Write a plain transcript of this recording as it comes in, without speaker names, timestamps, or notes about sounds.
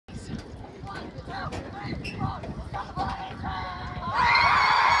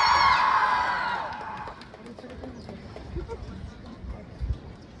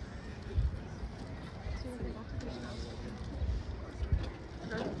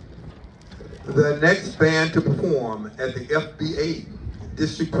The next band to perform at the FBA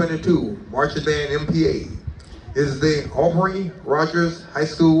District 22 Marching Band MPA is the Aubrey Rogers High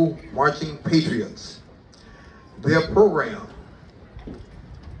School Marching Patriots. Their program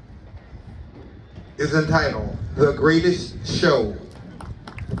is entitled The Greatest Show,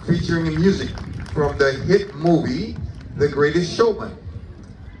 featuring music from the hit movie The Greatest Showman.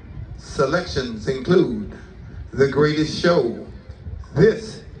 Selections include The Greatest Show,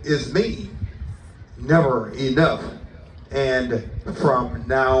 This Is Me, Never Enough, and From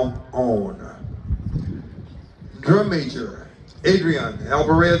Now On. Drum major Adrian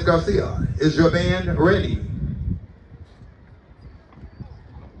Alvarez Garcia, is your band ready?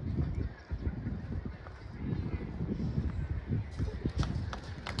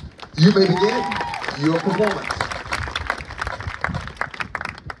 You may begin your performance.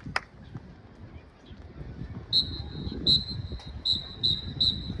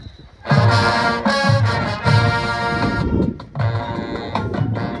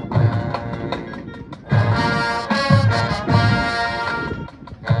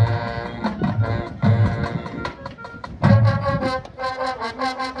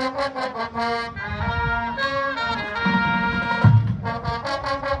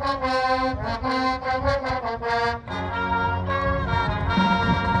 Bye.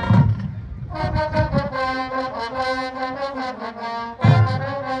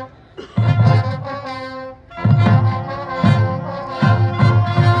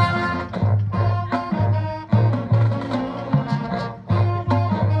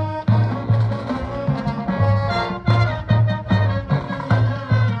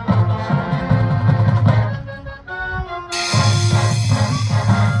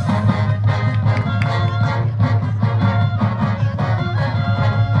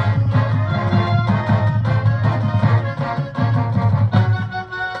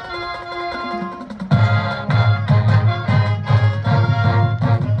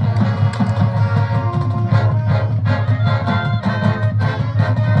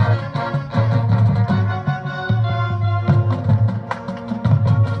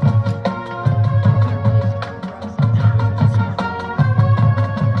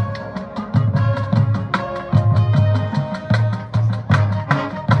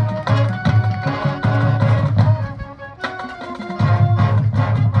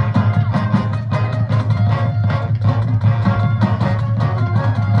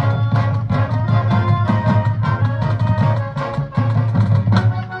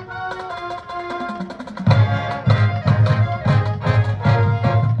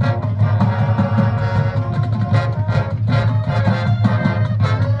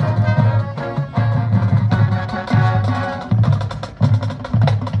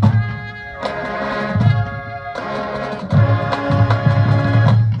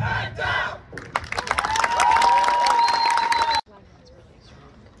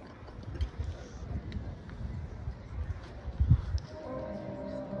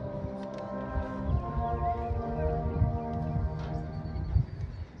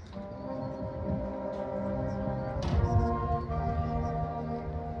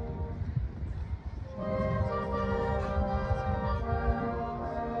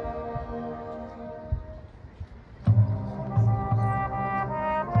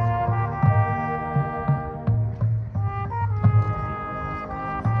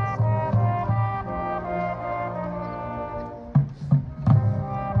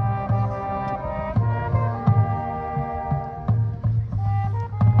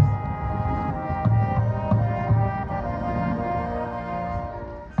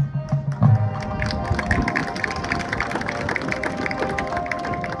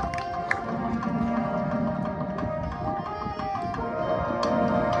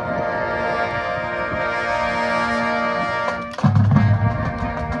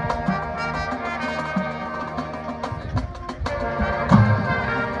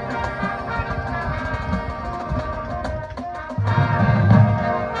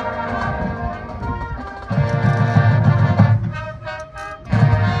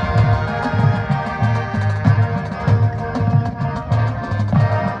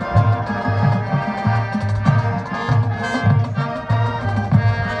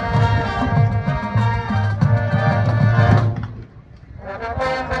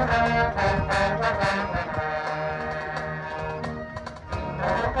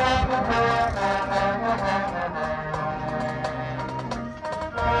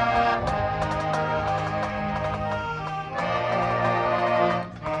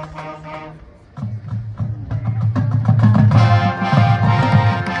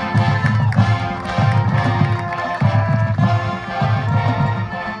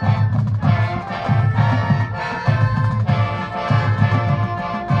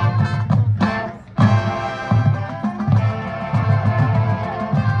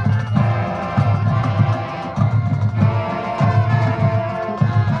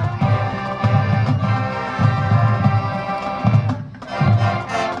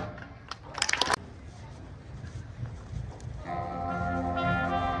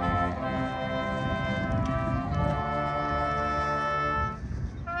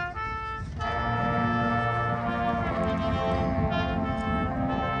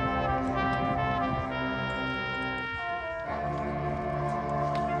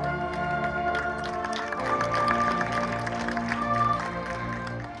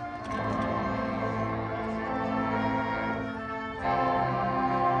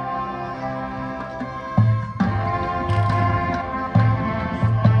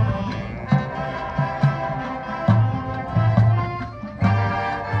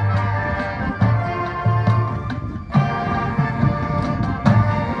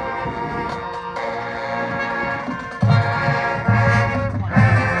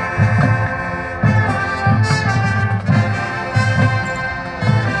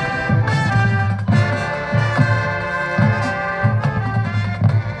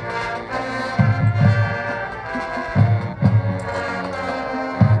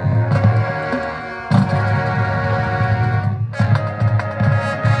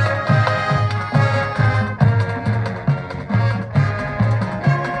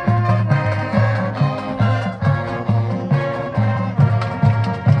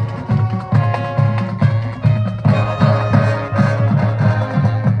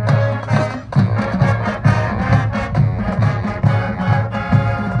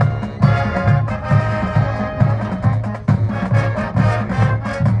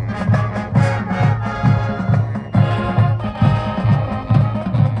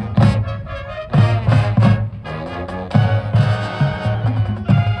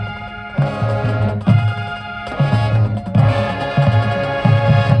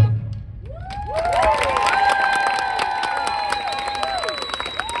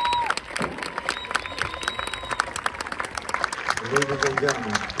 Ladies and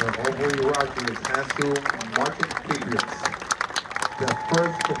gentlemen, the Aubrey Rogers High School Marching Patriots, their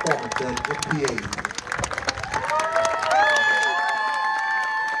first performance at MPA.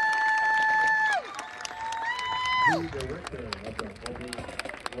 The director of the Aubrey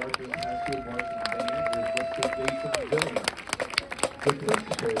Rogers High School Marching Band is Mr. Jason Jones. The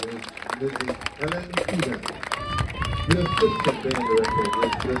principal is Mrs. Ellen Stevens. The assistant band director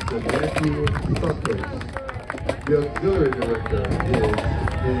is Mr. Matthew Santos. The auxiliary director is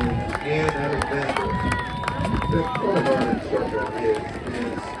Ann Alexander. The choir instructor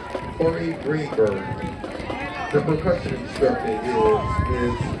is Corey Greenberg. The percussion instructor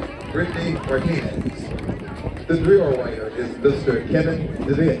is Brittany Martinez. The drill writer is Mr. Kevin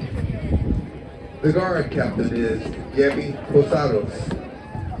DeVitt. The guard captain is Gabby Posados.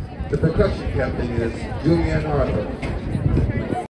 The percussion captain is Julian Arthur.